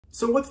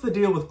So what's the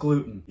deal with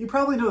gluten? You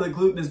probably know that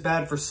gluten is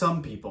bad for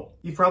some people.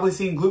 You've probably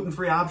seen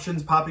gluten-free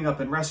options popping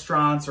up in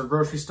restaurants or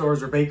grocery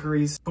stores or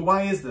bakeries. But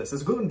why is this?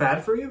 Is gluten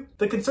bad for you?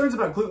 The concerns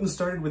about gluten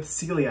started with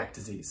celiac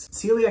disease.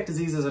 Celiac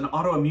disease is an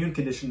autoimmune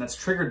condition that's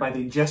triggered by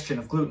the ingestion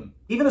of gluten.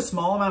 Even a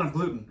small amount of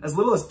gluten, as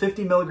little as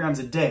 50 milligrams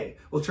a day,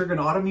 will trigger an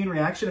autoimmune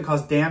reaction and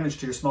cause damage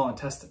to your small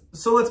intestine.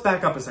 So let's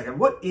back up a second.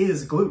 What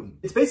is gluten?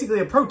 It's basically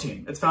a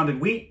protein. It's found in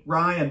wheat,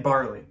 rye, and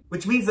barley,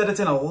 which means that it's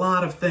in a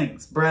lot of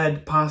things: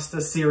 bread,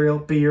 pasta, cereal,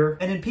 beer.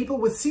 And in people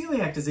with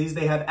celiac disease,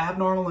 they have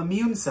abnormal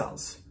immune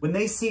cells. When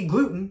they see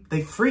gluten,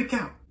 they freak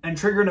out and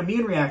trigger an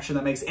immune reaction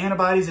that makes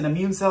antibodies and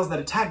immune cells that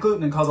attack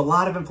gluten and cause a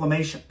lot of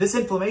inflammation. This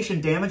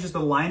inflammation damages the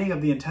lining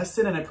of the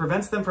intestine and it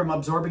prevents them from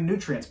absorbing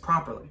nutrients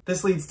properly.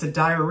 This leads to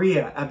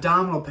diarrhea,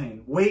 abdominal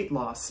pain, weight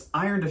loss,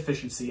 iron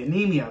deficiency,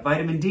 anemia,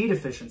 vitamin D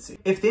deficiency.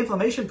 If the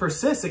inflammation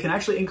persists, it can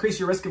actually increase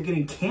your risk of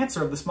getting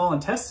cancer of the small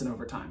intestine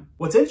over time.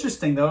 What's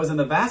interesting though is in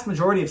the vast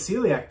majority of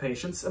celiac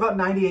patients, about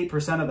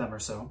 98% of them or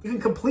so, you can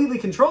completely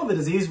control the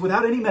disease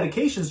without any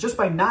medications just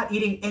by not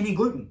eating any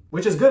gluten,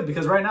 which is good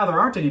because right now there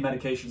aren't any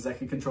medications that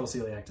can control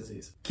celiac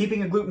disease.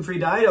 Keeping a gluten-free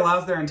diet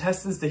allows their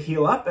intestines to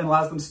heal up and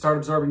allows them to start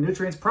absorbing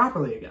nutrients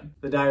properly again.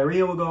 The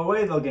diarrhea will go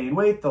away, they'll gain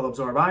weight, they'll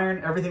absorb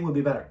iron, everything will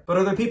be better. But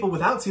are there people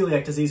without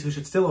celiac disease who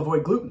should still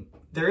avoid gluten?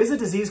 There is a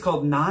disease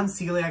called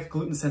non-celiac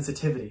gluten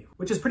sensitivity,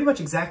 which is pretty much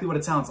exactly what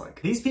it sounds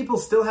like. These people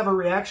still have a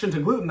reaction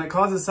to gluten that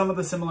causes some of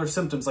the similar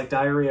symptoms like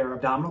diarrhea or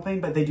abdominal pain,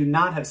 but they do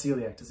not have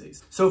celiac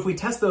disease. So if we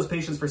test those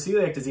patients for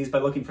celiac disease by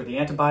looking for the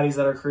antibodies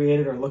that are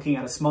created or looking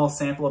at a small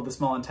sample of the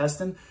small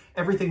intestine,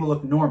 everything will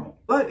look normal.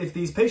 But if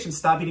these patients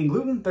stop eating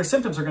gluten, their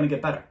symptoms are going to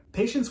get better.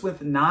 Patients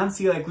with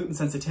non-celiac gluten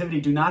sensitivity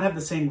do not have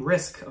the same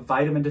risk of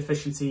vitamin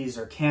deficiencies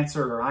or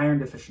cancer or iron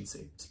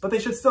deficiency, but they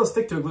should still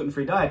stick to a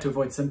gluten-free diet to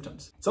avoid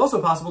symptoms. It's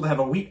also possible to have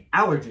a wheat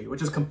allergy,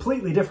 which is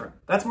completely different.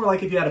 That's more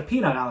like if you had a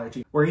peanut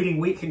allergy, where eating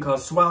wheat can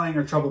cause swelling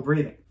or trouble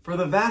breathing. For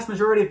the vast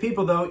majority of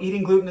people though,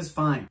 eating gluten is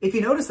fine. If you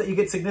notice that you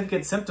get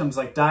significant symptoms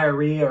like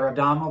diarrhea or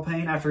abdominal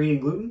pain after eating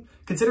gluten,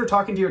 consider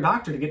talking to your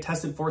doctor to get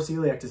tested for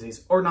celiac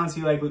disease or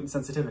non-celiac gluten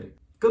sensitivity.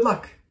 Good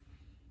luck.